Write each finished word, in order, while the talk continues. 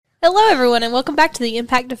Hello, everyone, and welcome back to the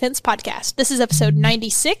Impact Defense Podcast. This is episode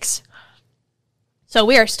 96. So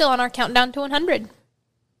we are still on our countdown to 100.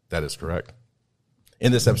 That is correct.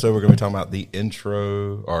 In this episode, we're going to be talking about the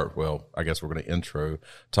intro, or, well, I guess we're going to intro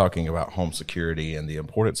talking about home security and the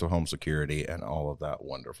importance of home security and all of that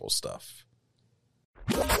wonderful stuff.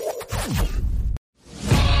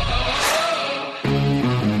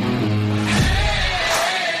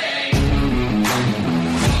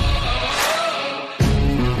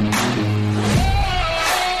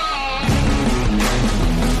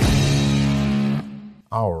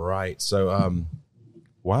 All right. So,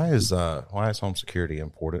 why is home security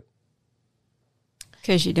important?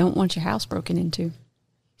 Because you don't want your house broken into.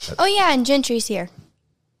 Oh yeah, and Gentry's here.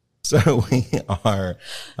 So we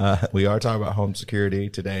are talking about home security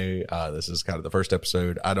today. This is kind of the first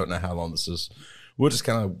episode. I don't know how long this is. We'll just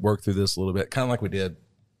kind of work through this a little bit, kind of like we did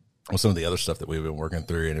with some of the other stuff that we've been working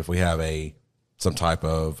through. And if we have some type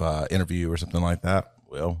of interview or something like that,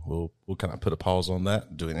 well, we'll kind of put a pause on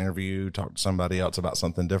that, do an interview, talk to somebody else about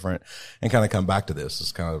something different, and kind of come back to this.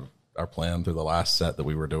 It's kind of our plan through the last set that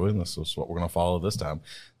we were doing. This is what we're going to follow this time.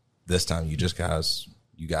 This time, you guys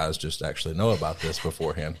just actually know about this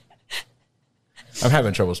beforehand. I'm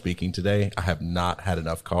having trouble speaking today. I have not had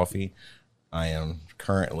enough coffee. I am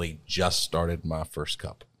currently just started my first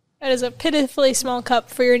cup. That is a pitifully small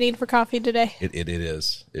cup for your need for coffee today. It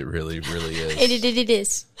is. It really, really is. It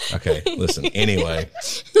is. Okay, listen. Anyway,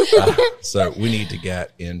 so we need to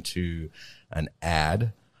get into an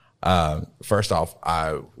ad. First off,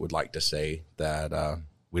 I would like to say that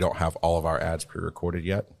we don't have all of our ads pre-recorded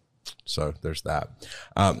yet. So there's that.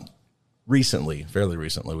 Fairly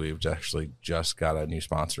recently, we've actually just got a new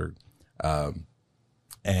sponsor.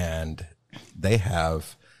 And they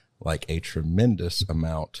have like a tremendous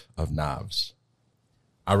amount of knives.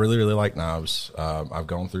 I really, really like knives. I've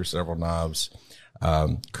gone through several knives.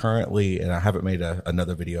 Currently, and I haven't made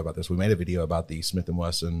another video about this. We made a video about the Smith &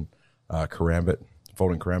 Wesson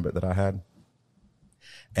folding karambit that I had.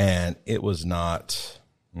 And it was not,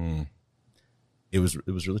 it was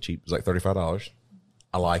really cheap. It was like $35.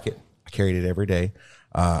 I like it. I carried it every day.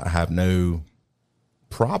 I have no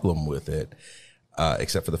problem with it.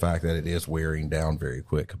 Except for the fact that it is wearing down very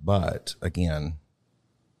quick. But again,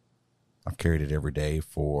 I've carried it every day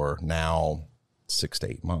for now 6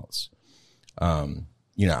 to 8 months. I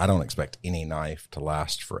don't expect any knife to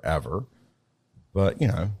last forever, but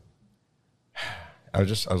I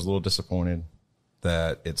was a little disappointed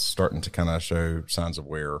that it's starting to kind of show signs of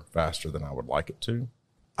wear faster than I would like it to.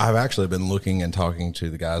 I've actually been looking and talking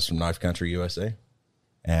to the guys from Knife Country USA,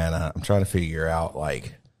 and I'm trying to figure out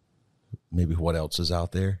maybe what else is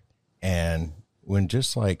out there. And when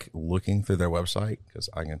just looking through their website, because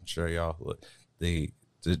I can show y'all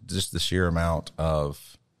just the sheer amount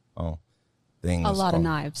of things. A lot of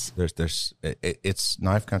knives. It's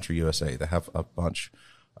Knife Country USA. They have a bunch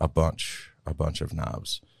of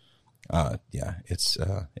knives. It's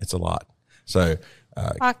a lot. So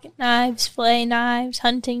Pocket knives, fillet knives,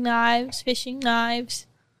 hunting knives, fishing knives.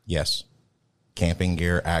 Yes. Camping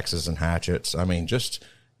gear, axes and hatchets. I mean,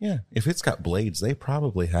 if it's got blades, they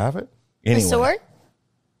probably have it. Anyway, A sword?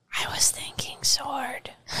 I was thinking sword.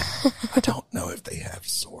 I don't know if they have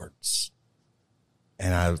swords.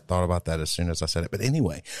 And I thought about that as soon as I said it. But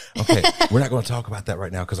anyway, okay, we're not going to talk about that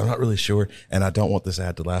right now because I'm not really sure, and I don't want this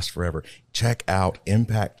ad to last forever. Check out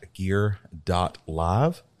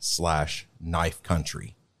impactgear.live/Knife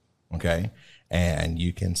Country, okay? And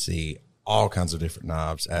you can see all kinds of different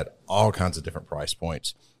knives at all kinds of different price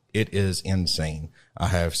points. It is insane. I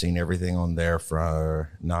have seen everything on there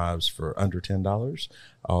for knives for under $10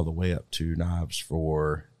 all the way up to knives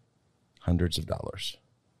for hundreds of dollars.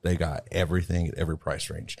 They got everything at every price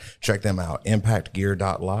range. Check them out.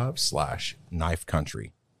 impactgear.live/Knife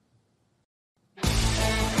Country.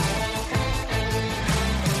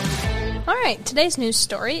 All right, today's news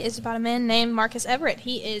story is about a man named Marcus Everett.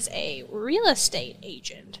 He is a real estate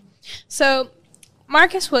agent. So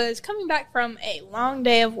Marcus was coming back from a long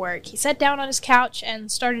day of work. He sat down on his couch and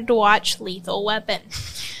started to watch Lethal Weapon.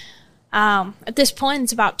 At this point,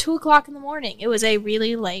 it's about 2 o'clock in the morning. It was a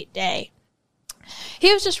really late day.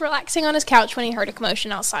 He was just relaxing on his couch when he heard a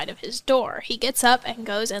commotion outside of his door. He gets up and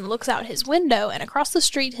goes and looks out his window, and across the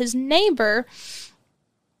street, his neighbor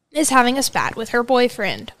is having a spat with her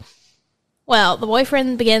boyfriend. Well, the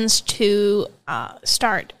boyfriend begins to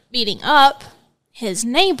start beating up his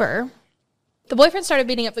neighbor. The boyfriend started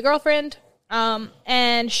beating up the girlfriend,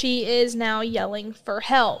 and she is now yelling for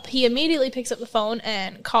help. He immediately picks up the phone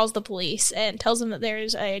and calls the police and tells them that there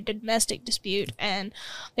is a domestic dispute and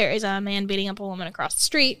there is a man beating up a woman across the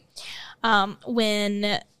street.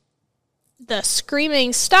 When the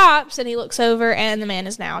screaming stops, and he looks over, and the man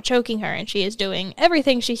is now choking her, and she is doing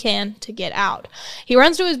everything she can to get out. He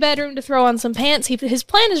runs to his bedroom to throw on some pants. His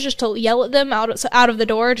plan is just to yell at them out of the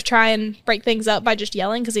door to try and break things up by just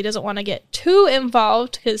yelling, because he doesn't want to get too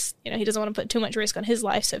involved, because he doesn't want to put too much risk on his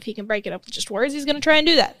life. So if he can break it up with just words, he's going to try and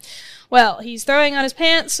do that. Well, he's throwing on his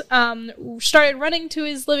pants, started running to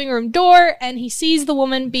his living room door, and he sees the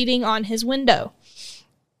woman beating on his window.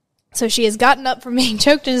 So she has gotten up from being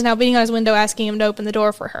choked and is now beating on his window, asking him to open the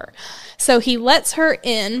door for her. So he lets her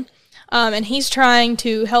in, and he's trying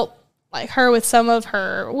to help her with some of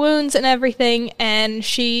her wounds and everything, and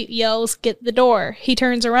she yells, "Get the door." He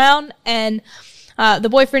turns around, and the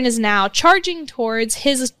boyfriend is now charging towards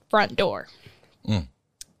his front door.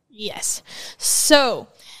 Yes. So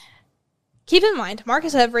keep in mind,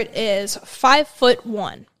 Marcus Everett is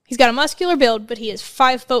 5'1". He's got a muscular build, but he is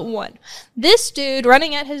 5'1". This dude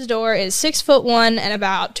running at his door is 6'1" and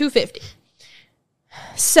about 250.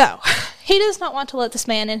 So he does not want to let this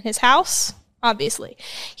man in his house, obviously.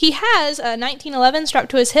 He has a 1911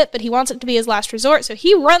 strapped to his hip, but he wants it to be his last resort. So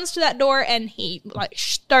he runs to that door and he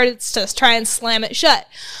started to try and slam it shut.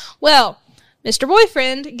 Well, Mr.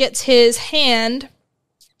 Boyfriend gets his hand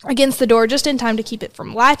against the door just in time to keep it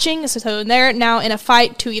from latching. So they're now in a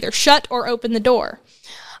fight to either shut or open the door.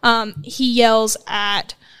 He yells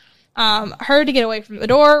at her to get away from the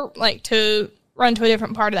door, to run to a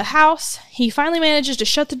different part of the house. He finally manages to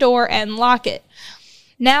shut the door and lock it.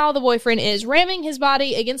 Now the boyfriend is ramming his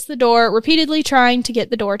body against the door, repeatedly trying to get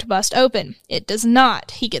the door to bust open. It does not.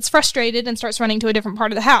 He gets frustrated and starts running to a different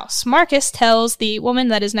part of the house. Marcus tells the woman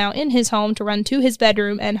that is now in his home to run to his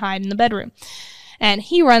bedroom and hide in the bedroom. And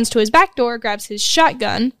he runs to his back door, grabs his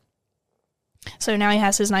shotgun. So now he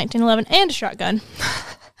has his 1911 and a shotgun.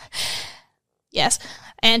 Yes.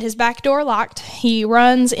 And his back door locked. He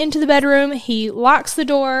runs into the bedroom, he locks the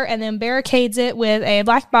door, and then barricades it with a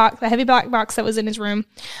black box, a heavy black box that was in his room.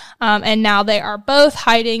 And now they are both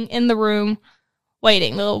hiding in the room,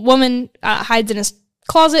 waiting. The woman hides in his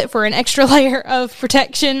closet for an extra layer of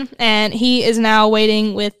protection, and he is now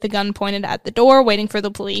waiting with the gun pointed at the door, waiting for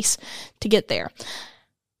the police to get there.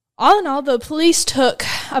 All in all, the police took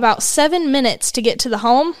about 7 minutes to get to the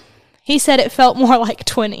home. He said it felt more like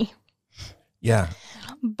 20. Yeah.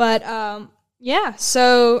 But,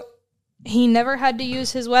 so he never had to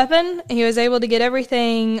use his weapon. He was able to get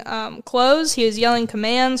everything closed. He was yelling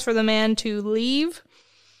commands for the man to leave.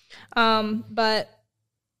 But,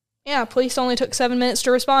 police only took 7 minutes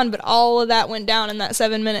to respond, but all of that went down in that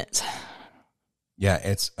 7 minutes. Yeah,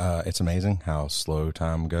 it's amazing how slow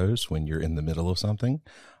time goes when you're in the middle of something.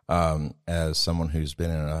 As someone who's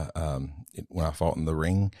been in when I fought in the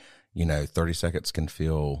ring, 30 seconds can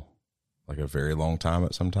feel like a very long time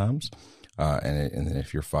at sometimes. And then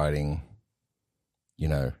if you're fighting,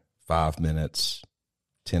 5 minutes,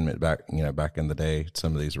 10 minutes back in the day,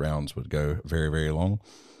 some of these rounds would go very, very long.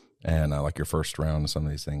 And like your first round, some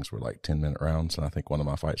of these things were like 10-minute rounds. And I think one of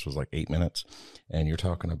my fights was like 8 minutes. And you're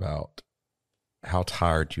talking about how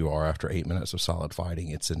tired you are after 8 minutes of solid fighting.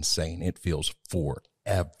 It's insane. It feels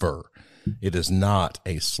forever. It is not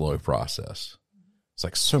a slow process. It's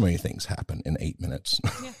like so many things happen in 8 minutes.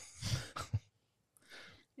 Yeah.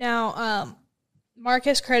 Now,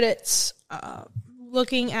 Marcus credits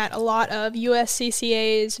looking at a lot of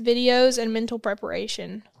USCCA's videos and mental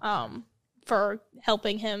preparation for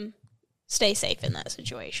helping him stay safe in that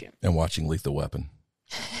situation. And watching Lethal Weapon.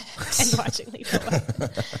 And watching Lethal Weapon.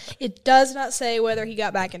 It does not say whether he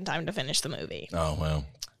got back in time to finish the movie. Oh, well,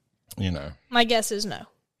 My guess is no.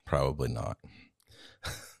 Probably not.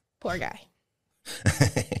 Poor guy.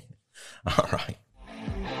 All right.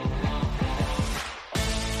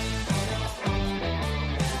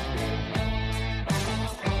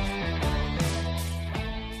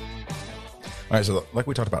 All right, so like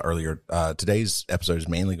we talked about earlier, today's episode is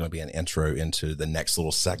mainly going to be an intro into the next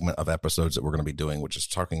little segment of episodes that we're going to be doing, which is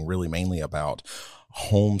talking really mainly about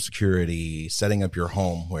home security, setting up your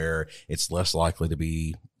home where it's less likely to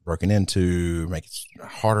be broken into, make it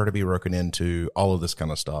harder to be broken into, all of this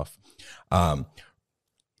kind of stuff.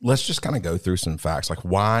 Let's just kind of go through some facts. Like,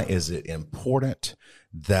 why is it important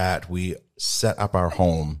that we set up our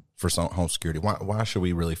home for some home security? Why should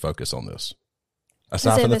we really focus on this?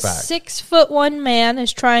 Aside from the fact, 6'1" man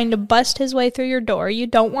is trying to bust his way through your door. You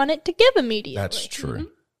don't want it to give immediately. That's true. Mm-hmm.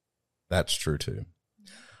 That's true too.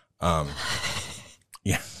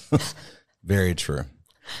 Yeah, very true.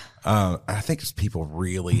 I think people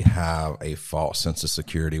really have a false sense of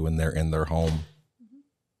security when they're in their home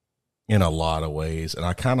in a lot of ways. And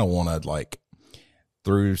I kind of want to,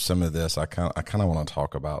 through some of this, I kind of want to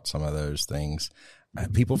talk about some of those things.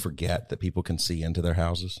 People forget that people can see into their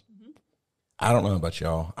houses. I don't know about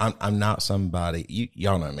y'all. I'm not somebody,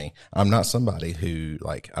 y'all know me. I'm not somebody who,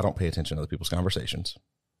 like, I don't pay attention to other people's conversations.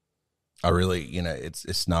 I really,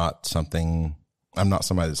 it's not something, I'm not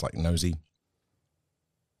somebody that's like nosy.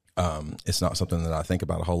 It's not something that I think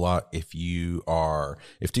about a whole lot. If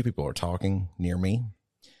two people are talking near me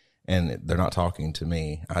and they're not talking to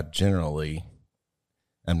me, I generally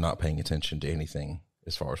am not paying attention to anything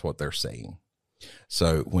as far as what they're saying.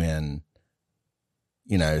 So when,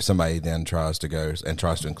 somebody then tries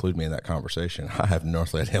to include me in that conversation, I have no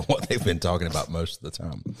idea what they've been talking about most of the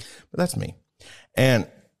time. But that's me. And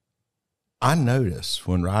I notice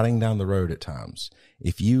when riding down the road at times,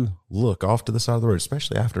 if you look off to the side of the road,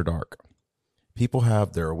 especially after dark, people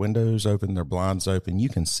have their windows open, their blinds open. You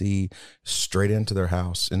can see straight into their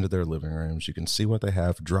house, into their living rooms. You can see what they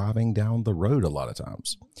have driving down the road a lot of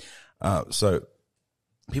times. So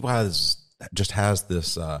people has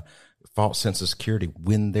this false sense of security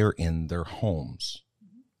when they're in their homes.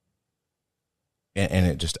 And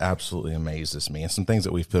it just absolutely amazes me. And some things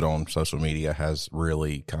that we've put on social media has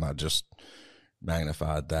really kind of just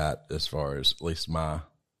magnified that, as far as at least my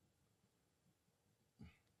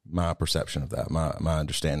perception of that, my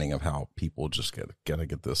understanding of how people just gotta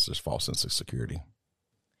get this false sense of security.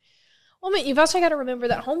 Well, I mean, you've also got to remember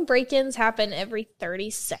that home break-ins happen every 30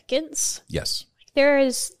 seconds. Yes. There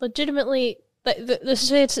is legitimately,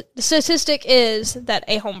 the statistic is that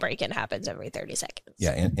a home break-in happens every 30 seconds.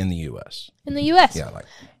 Yeah, in the U.S. In the U.S. Yeah,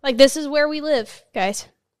 like this is where we live, guys.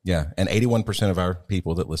 Yeah, and 81% of our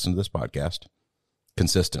people that listen to this podcast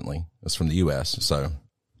consistently is from the U.S. So,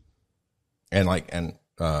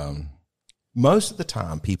 most of the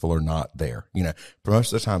time people are not there. For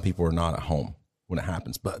most of the time people are not at home when it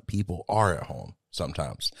happens, but people are at home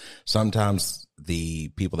sometimes. Sometimes the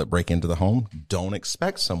people that break into the home don't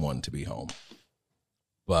expect someone to be home,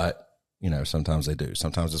 but sometimes they do.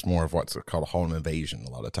 Sometimes it's more of what's called a home invasion a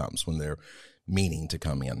lot of times when they're meaning to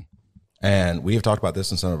come in. And we have talked about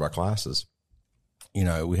this in some of our classes.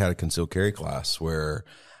 We had a concealed carry class where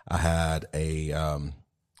I had we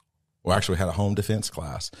actually had a home defense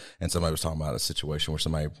class, and somebody was talking about a situation where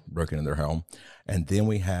somebody broke into their home. And then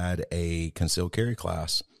we had a concealed carry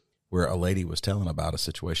class where a lady was telling about a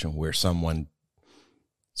situation where some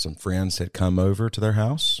friends had come over to their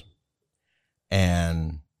house,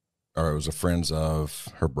 or it was a friends of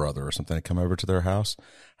her brother or something had come over to their house,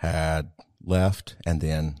 had left, and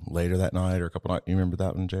then later that night or a couple nights, you remember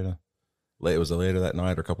that one, Jada? It was later that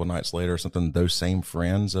night or a couple of nights later or something, those same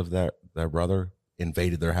friends of their brother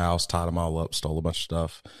invaded their house, tied them all up, stole a bunch of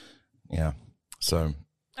stuff. Yeah. So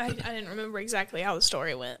I didn't remember exactly how the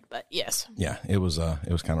story went, but yes. Yeah, it was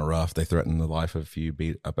kind of rough. They threatened the life of a few,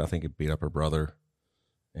 beat up her brother.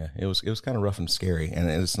 Yeah, it was kind of rough and scary. And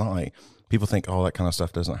it's not like people think all that kind of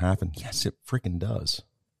stuff doesn't happen. Yes, it freaking does.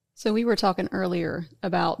 So we were talking earlier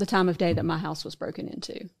about the time of day that my house was broken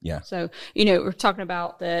into. Yeah. So, we're talking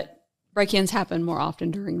about that break-ins happen more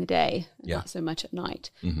often during the day, not so much at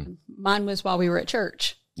night. Mm-hmm. Mine was while we were at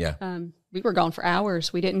church. Yeah. We were gone for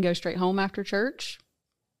hours. We didn't go straight home after church.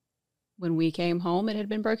 When we came home, it had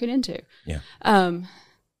been broken into. Yeah.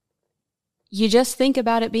 You just think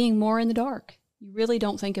about it being more in the dark. You really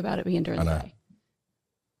don't think about it being during the day.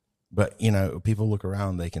 But, people look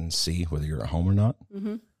around, they can see whether you're at home or not.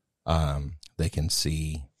 Mm-hmm. They can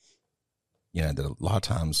see, that a lot of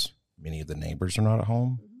times many of the neighbors are not at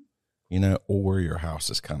home. Mm-hmm. Or your house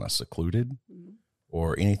is kind of secluded, mm-hmm.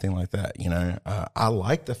 or anything like that. I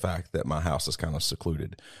like the fact that my house is kind of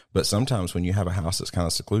secluded, but sometimes when you have a house that's kind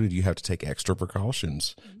of secluded, you have to take extra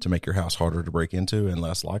precautions mm-hmm. to make your house harder to break into and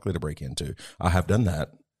less likely to break into. I have done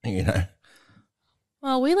that,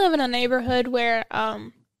 Well, we live in a neighborhood where,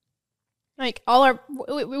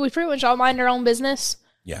 we pretty much all mind our own business.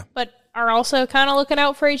 Yeah. But are also kind of looking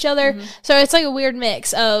out for each other. Mm-hmm. So it's like a weird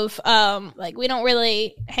mix of, we don't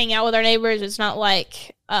really hang out with our neighbors. It's not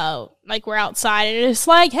like we're outside and it's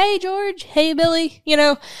like, hey, George, hey, Billy,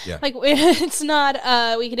 Yeah. It's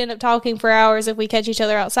not, we could end up talking for hours if we catch each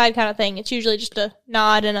other outside kind of thing. It's usually just a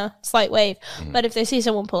nod and a slight wave. Mm-hmm. But if they see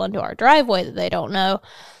someone pull into our driveway that they don't know,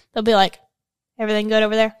 they'll be like, everything good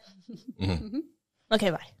over there? Mm-hmm. Okay,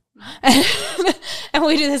 bye. And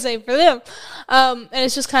we do the same for them. And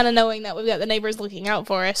it's just kind of knowing that we've got the neighbors looking out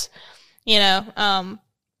for us,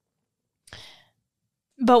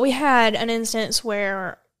 But we had an instance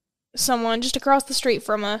where someone just across the street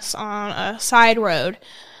from us on a side road,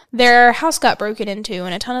 their house got broken into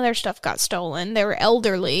and a ton of their stuff got stolen. They were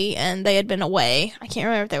elderly and they had been away. I can't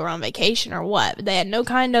remember if they were on vacation or what, but they had no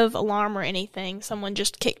kind of alarm or anything. Someone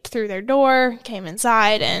just kicked through their door, came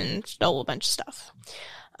inside, and stole a bunch of stuff.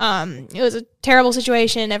 It was a terrible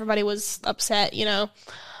situation. Everybody was upset,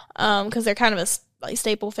 because they're kind of a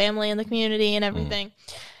staple family in the community and everything.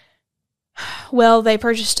 Well, they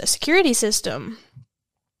purchased a security system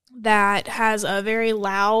that has a very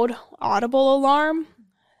loud, audible alarm,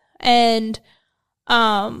 and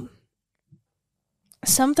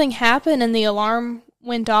something happened and the alarm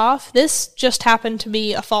went off. This just happened to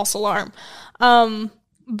be a false alarm,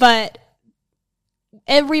 but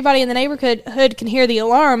everybody in the neighborhood can hear the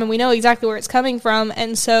alarm, and we know exactly where it's coming from,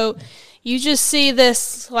 and so you just see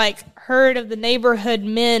this, like, herd of the neighborhood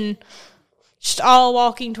men just all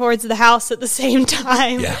walking towards the house at the same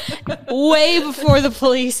time, way before the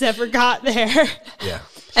police ever got there. Yeah.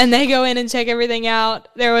 And they go in and check everything out.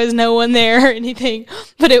 There was no one there or anything,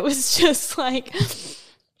 but it was just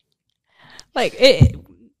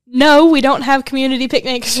no, we don't have community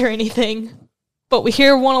picnics or anything, but we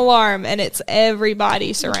hear one alarm and it's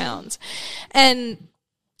everybody surrounds. And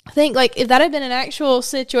I think, like, if that had been an actual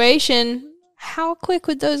situation, how quick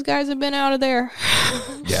would those guys have been out of there?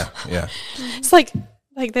 Yeah. It's like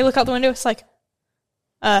they look out the window. It's like,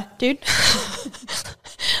 dude,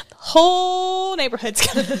 the whole neighborhood's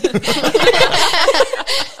gonna.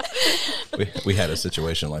 We had a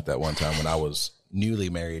situation like that one time when I was newly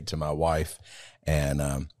married to my wife,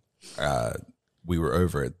 and we were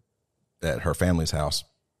over at her family's house,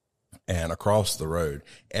 and across the road,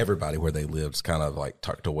 everybody where they lived is kind of like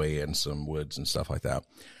tucked away in some woods and stuff like that.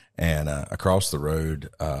 And across the road,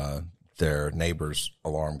 their neighbor's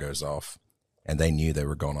alarm goes off, and they knew they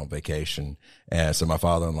were going on vacation. And so my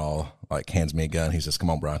father-in-law, like, hands me a gun. He says,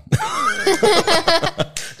 "Come on, Brian."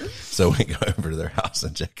 So we go over to their house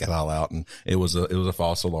and check it all out, and it was a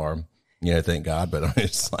false alarm. Thank God. But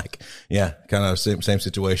it's like, kind of same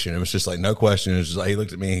situation. It was just like, no question. It was just like, he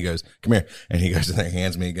looked at me, he goes, "Come here." And he goes in there,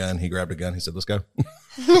 hands me a gun. He grabbed a gun. He said, "Let's go."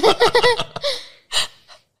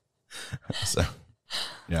 So,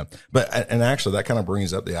 yeah. And actually that kind of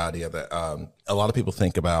brings up the idea that, a lot of people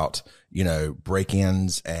think about,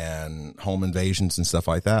 break-ins and home invasions and stuff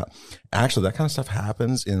like that. Actually, that kind of stuff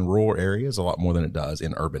happens in rural areas a lot more than it does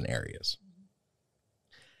in urban areas.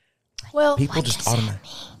 Well, people just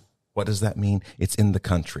automatically. What does that mean? It's in the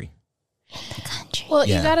country. Well,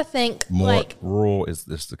 you got to think, more like, rural is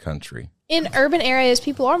this the country. In urban areas,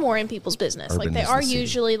 people are more in people's business. Urban like, they are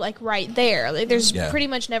usually, like, right there. Like, there's pretty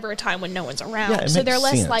much never a time when no one's around. So they're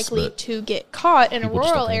less likely to get caught in a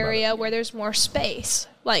rural area where there's more space.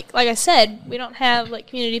 Like I said, we don't have, like,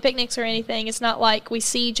 community picnics or anything. It's not like we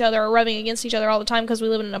see each other or rubbing against each other all the time because we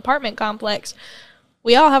live in an apartment complex.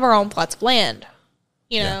 We all have our own plots of land,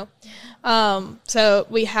 you know. So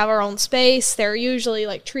we have our own space. There are usually,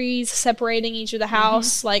 like, trees separating each of the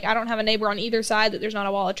house. Like, I don't have a neighbor on either side that there's not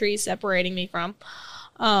a wall of trees separating me from.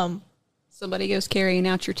 Somebody goes carrying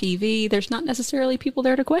out your TV. There's not necessarily people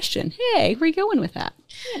there to question, hey, where are you going with that?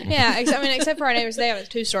 Yeah, except for our neighbors, they have a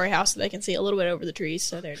 2-story house so they can see a little bit over the trees.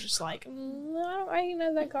 So they're just like, I can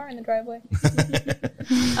have that car in the driveway.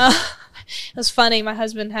 It was funny. My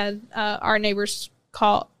husband had our neighbors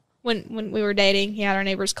call. When we were dating, he had our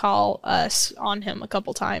neighbors call us on him a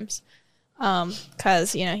couple times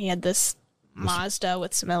because, he had this Mazda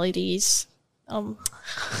with some LEDs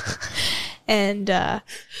and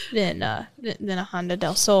then a Honda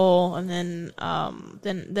Del Sol, and then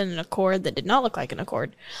an Accord that did not look like an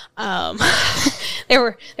Accord.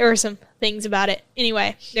 There were some things about it.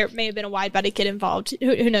 Anyway, there may have been a wide-bodied kid involved.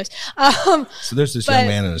 Who knows? So there's this young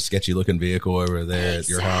man in a sketchy-looking vehicle over there at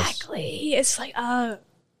your house. Exactly. It's like,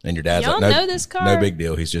 and your dad's y'all like, know this car? No big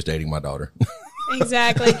deal. He's just dating my daughter.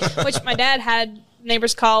 Exactly. Which my dad had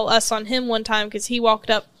neighbors call us on him one time because he walked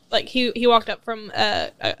up, like, he walked up from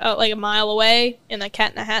like a mile away in a Cat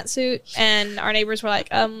in the Hat suit, and our neighbors were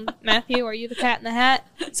like, "Matthew, are you the Cat in the Hat?"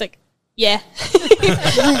 It's like, "Yeah."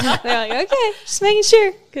 They're like, "Okay, just making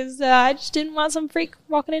sure because I just didn't want some freak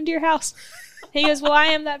walking into your house." He goes, "Well, I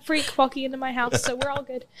am that freak walking into my house, so we're all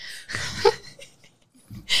good."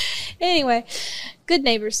 Anyway, good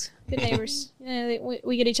neighbors. Good neighbors.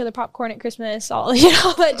 We get each other popcorn at Christmas, all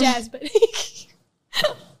that jazz. But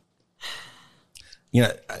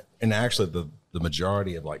and actually, the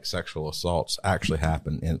majority of, like, sexual assaults actually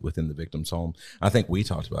happen within the victim's home. I think we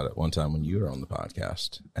talked about it one time when you were on the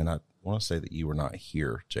podcast, and I want to say that you were not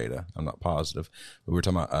here, Jada. I'm not positive, but we were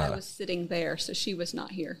talking about. I was sitting there, so she was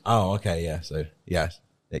not here. Oh, okay, yeah. So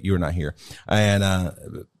you were not here,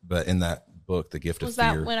 and but in that book, The Gift of Fear.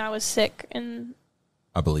 Was that when I was sick? And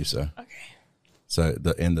I believe so. Okay. So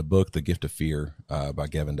in the book, The Gift of Fear, by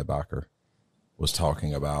Gavin DeBacher, was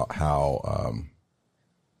talking about how,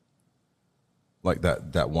 like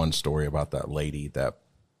that one story about that lady that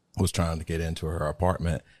was trying to get into her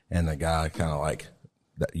apartment, and the guy kind of, like,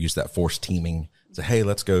 that use that force teaming. Say, hey,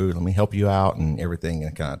 let's go. Let me help you out and everything,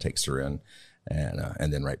 and kind of takes her in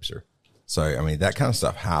and then rapes her. So I mean, that kind of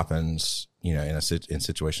stuff happens, in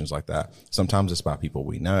situations like that. Sometimes it's by people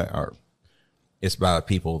we know, or it's by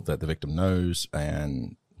people that the victim knows,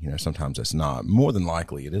 and sometimes it's not. More than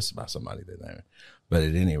likely, it is by somebody they know. But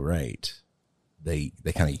at any rate, they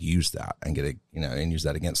kind of use that and get and use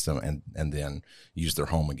that against them, and then use their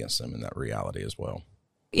home against them in that reality as well.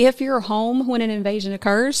 If you're home when an invasion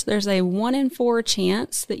occurs, there's a 1 in 4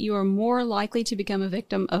 chance that you are more likely to become a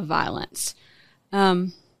victim of violence. Yeah.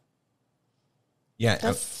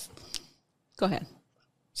 Go ahead.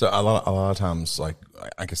 So a lot of times, like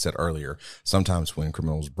I said earlier, sometimes when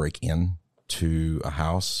criminals break in to a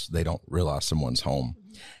house, they don't realize someone's home,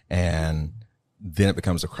 and then it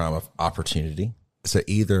becomes a crime of opportunity. So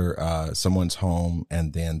either someone's home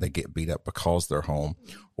and then they get beat up because they're home,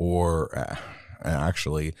 or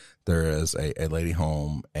actually there is a lady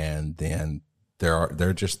home and then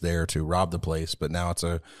they're just there to rob the place, but now it's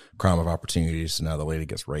a crime of opportunity. So now the lady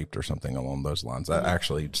gets raped or something along those lines. That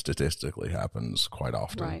actually statistically happens quite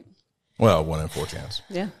often. Right. Well, 1 in 4 chance.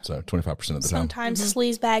 Yeah. So 25% of the time. Sometimes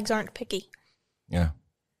sleaze bags aren't picky Yeah.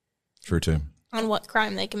 True too. on what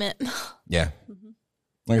crime they commit. Yeah.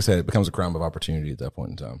 Like I said, it becomes a crime of opportunity at that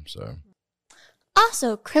point in time. So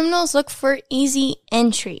Also, criminals look for easy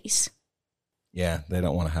entries. yeah, they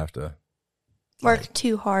don't want to have to Work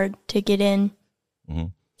too hard to get in.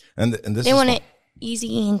 And this They is want not- it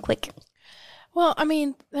easy and quick. Well, I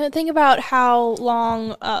mean, think about how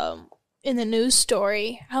long, in the news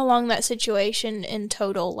story, how long that situation in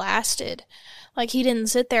total lasted. Like, he didn't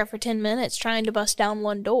sit there for 10 minutes trying to bust down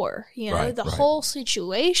one door. Right, the right. whole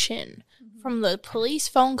situation from the police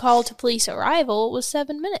phone call to police arrival was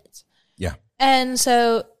 7 minutes. Yeah. And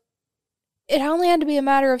so it only had to be a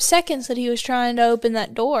matter of seconds that he was trying to open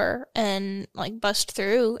that door and bust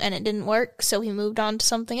through, and it didn't work. So he moved on to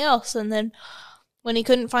something else. And then when he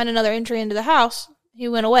couldn't find another entry into the house, he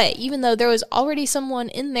went away, even though there was already someone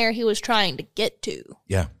in there he was trying to get to.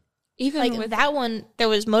 Yeah. Even with That one, there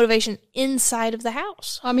was motivation inside of the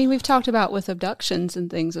house. I mean, we've talked about with abductions and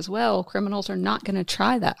things as well. Criminals are not going to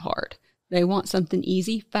try that hard. They want something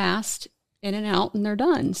easy, fast, in and out, and they're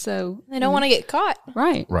done. So They don't want to get caught.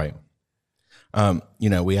 right. Right.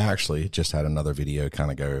 We actually just had another video kind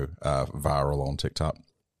of go viral on TikTok,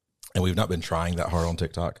 and we've not been trying that hard on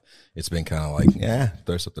TikTok. It's been kind of like,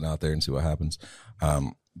 throw something out there and see what happens.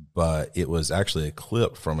 But it was actually a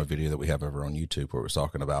clip from a video that we have over on YouTube where it was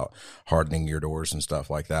talking about hardening your doors and stuff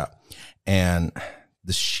like that. And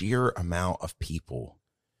the sheer amount of people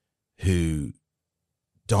who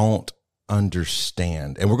don't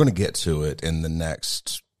understand, and we're going to get to it in the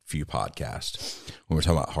next few podcasts when we're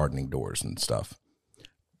talking about hardening doors and stuff.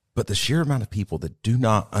 But the sheer amount of people that do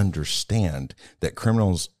not understand that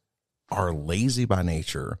criminals are lazy by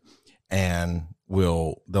nature and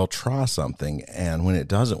they'll try something, and when it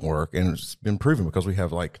doesn't work, and it's been proven because we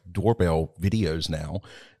have doorbell videos now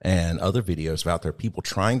and other videos out there, people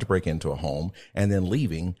trying to break into a home and then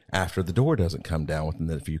leaving after the door doesn't come down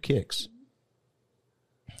within a few kicks.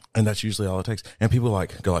 And that's usually all it takes. And people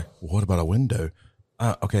go what about a window?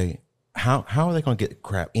 Okay, how are they going to get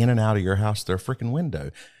crap in and out of your house through a freaking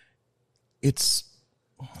window? It's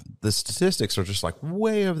the statistics are just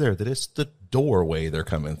way over there that it's the doorway they're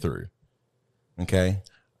coming through. Okay,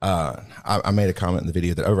 I made a comment in the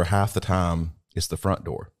video that over half the time it's the front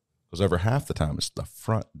door, because over half the time it's the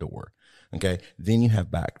front door. Okay, then you have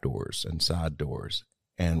back doors and side doors.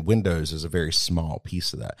 And windows is a very small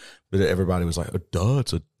piece of that. But everybody was like, oh, duh,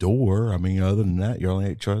 it's a door. I mean, other than that, your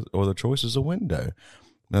only other choice is a window.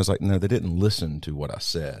 And I was like, no, they didn't listen to what I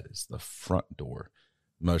said. It's the front door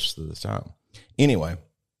most of the time. Anyway,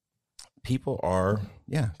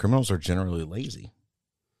 criminals are generally lazy.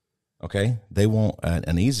 Okay? They want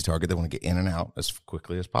an easy target. They want to get in and out as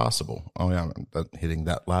quickly as possible. Oh, yeah, I'm hitting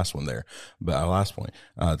that last one there. But our last point,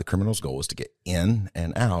 the criminal's goal is to get in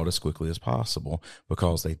and out as quickly as possible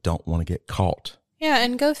because they don't want to get caught. Yeah,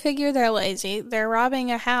 and go figure they're lazy. They're robbing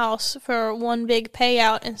a house for one big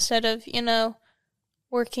payout instead of,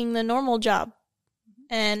 working the normal job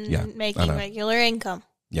and making regular income.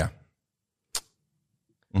 Yeah.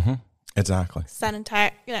 Mm-hmm. Exactly.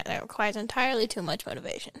 That requires entirely too much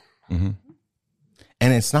motivation. Mm-hmm.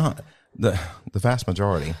 And it's not the vast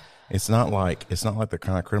majority. It's not like the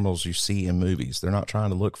kind of criminals you see in movies. They're not trying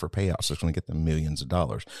to look for payouts that's going to get them millions of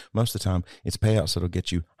dollars. Most of the time, it's payouts that'll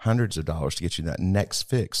get you hundreds of dollars to get you that next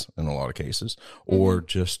fix in a lot of cases, or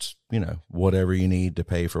just whatever you need to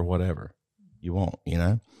pay for whatever you want.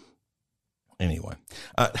 Anyway,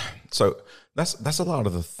 so that's a lot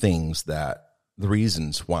of the things that the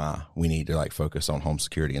reasons why we need to like focus on home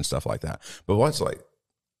security and stuff like that. But what's like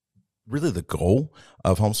really the goal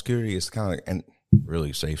of home security is kind of, and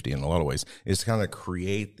really safety in a lot of ways, is to kind of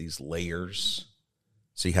create these layers.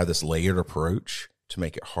 So you have this layered approach to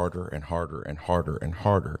make it harder and harder and harder and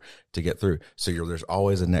harder to get through. So there's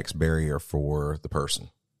always a next barrier for the person,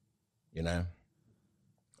 you know?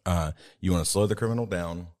 You want to slow the criminal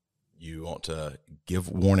down. You want to give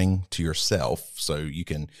warning to yourself so you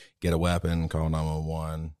can get a weapon, call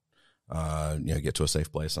 911, get to a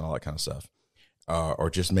safe place and all that kind of stuff. Or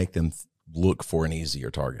just make them look for an easier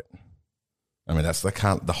target. I mean, that's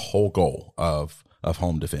the whole goal of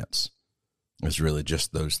home defense is really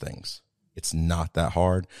just those things. It's not that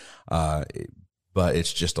hard, but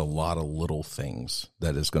it's just a lot of little things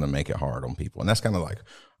that is going to make it hard on people. And that's kind of like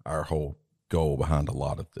our whole goal behind a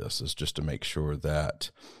lot of this is just to make sure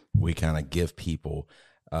that we kind of give people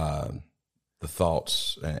the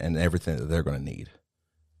thoughts and everything that they're going to need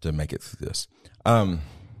to make it through this.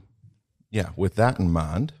 With that in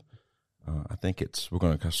mind, I think we're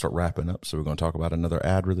going to start wrapping up. So we're going to talk about another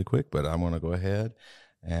ad really quick, but I'm going to go ahead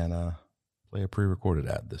and play a pre-recorded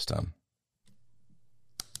ad this time.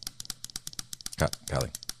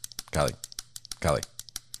 Kylie,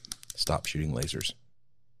 stop shooting lasers.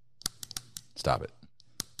 Stop it.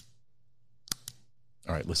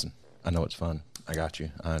 All right, listen, I know it's fun. I got you.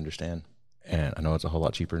 I understand. And I know it's a whole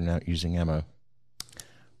lot cheaper than using ammo.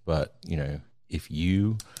 But, if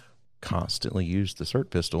you constantly use the SIRT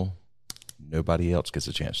pistol, nobody else gets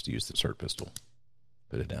a chance to use the SIRT pistol.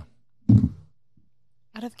 Put it down.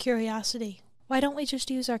 Out of curiosity, why don't we just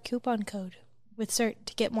use our coupon code with SIRT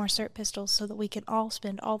to get more SIRT pistols so that we can all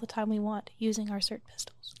spend all the time we want using our SIRT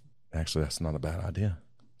pistols? Actually, that's not a bad idea.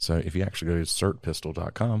 So if you actually go to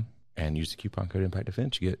sirtpistol.com and use the coupon code Impact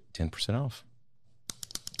Defense, you get 10% off.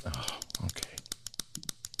 Oh, okay.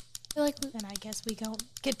 I feel like then I guess we don't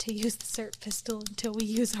get to use the SIRT pistol until we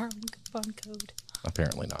use our own coupon code.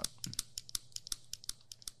 Apparently not.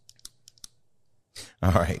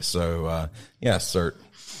 All right, so SIRT.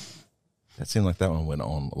 That seemed like that one went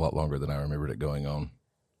on a lot longer than I remembered it going on.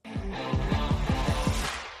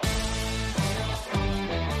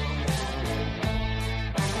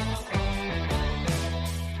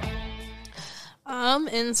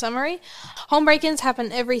 In summary, home break-ins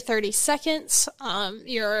happen every 30 seconds.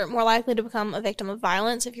 You're more likely to become a victim of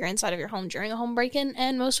violence if you're inside of your home during a home break-in,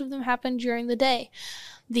 and most of them happen during the day.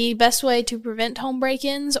 The best way to prevent home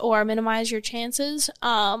break-ins or minimize your chances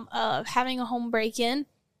of having a home break-in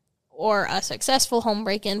or a successful home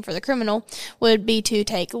break-in for the criminal would be to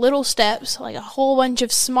take little steps, like a whole bunch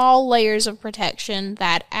of small layers of protection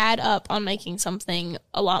that add up on making something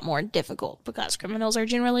a lot more difficult, because criminals are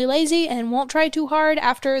generally lazy and won't try too hard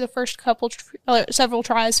after the first several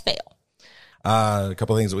tries fail. A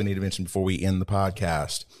couple of things that we need to mention before we end the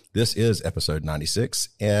podcast. This is episode 96.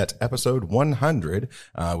 At episode 100,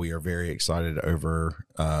 we are very excited over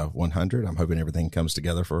 100. I'm hoping everything comes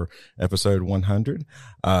together for episode 100.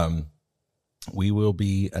 We will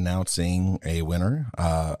be announcing a winner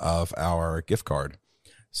of our gift card.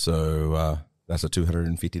 So that's a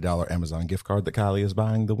 $250 Amazon gift card that Kylie is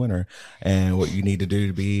buying the winner. And what you need to do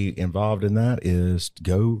to be involved in that is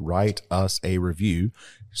go write us a review,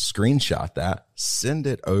 screenshot that, send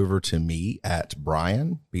it over to me at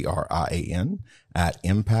Brian, BRIAN, at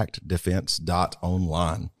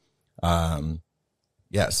impactdefense.online.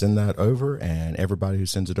 Send that over, and everybody who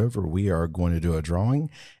sends it over, we are going to do a drawing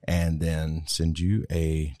and then send you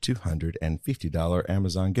a $250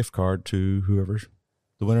 Amazon gift card to whoever's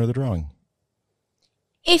the winner of the drawing.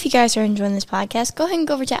 If you guys are enjoying this podcast, go ahead and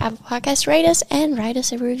go over to Apple Podcasts, rate us, and write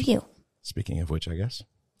us a review. Speaking of which, I guess.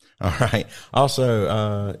 All right.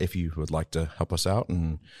 Also, if you would like to help us out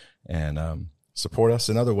and support us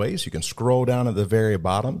in other ways, you can scroll down at the very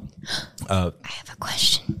bottom. I have a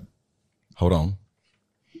question. Hold on.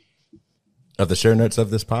 Of the show notes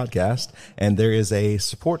of this podcast, and there is a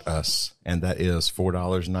support us, and that is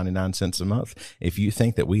 $4.99 a month. If you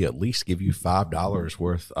think that we at least give you $5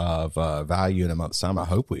 worth of value in a month's time, I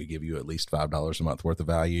hope we give you at least $5 a month worth of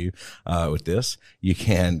value with this. You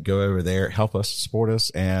can go over there, help us, support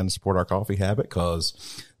us, and support our coffee habit,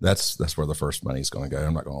 because that's where the first money is going to go.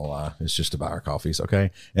 I'm not going to lie. It's just to buy our coffees,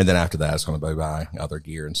 okay? And then after that, it's going to buy other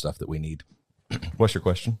gear and stuff that we need. What's your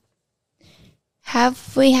question?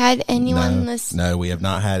 Have we had anyone listen? No, we have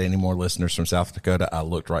not had any more listeners from South Dakota. I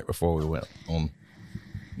looked right before we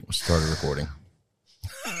started recording.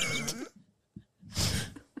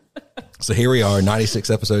 So here we are, 96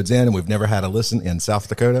 episodes in, and we've never had a listen in South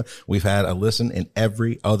Dakota. We've had a listen in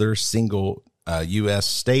every other single U.S.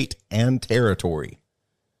 state and territory,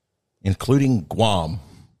 including Guam.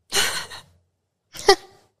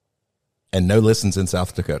 And no listens in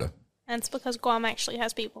South Dakota. And it's because Guam actually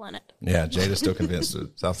has people in it. Yeah, Jada's still convinced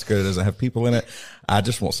that South Dakota doesn't have people in it. I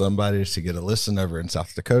just want somebody to get a listen over in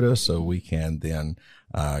South Dakota so we can then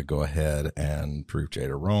go ahead and prove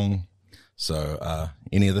Jada wrong. So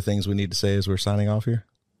any other things we need to say as we're signing off here?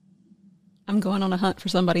 I'm going on a hunt for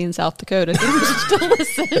somebody in South Dakota to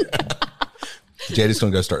listen. Jada's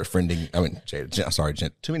going to go start friending. I mean, Jada, sorry,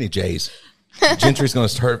 too many J's. Gentry's going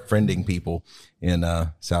to start friending people in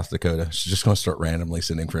South Dakota. She's just going to start randomly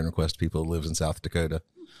sending friend requests to people who live in South Dakota.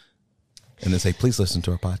 And then say, please listen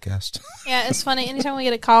to our podcast. Yeah, it's funny. Anytime we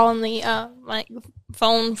get a call on the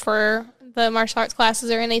phone for the martial arts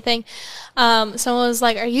classes or anything, someone was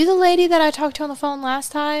like, are you the lady that I talked to on the phone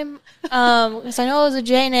last time? Because I know it was a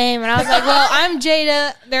J name. And I was like, well, I'm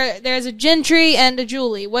Jada. There's a Gentry and a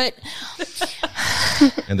Julie. What?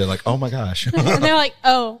 And they're like, oh my gosh. And they're like,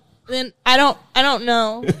 oh. Then I don't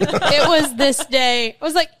know. It was this day. I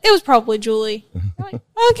was like, it was probably Julie. I'm like,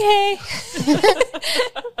 okay.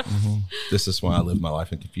 This is why I live my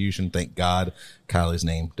life in confusion. Thank God Kylie's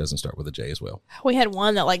name doesn't start with a J as well. We had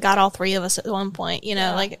one that got all three of us at one point,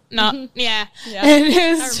 like not, yeah. Yeah, And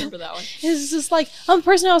it was, I remember that one. It was just like, the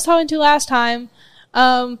person I was talking to last time,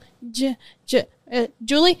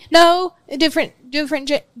 Julie? No, different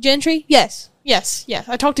Gentry? Yes.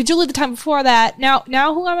 I talked to Julie the time before that. Now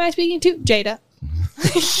who am I speaking to? Jada.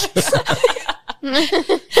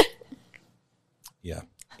 Yeah.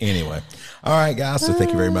 Anyway. All right, guys. So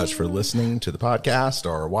thank you very much for listening to the podcast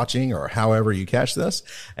or watching or however you catch this.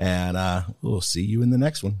 And we'll see you in the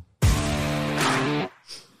next one.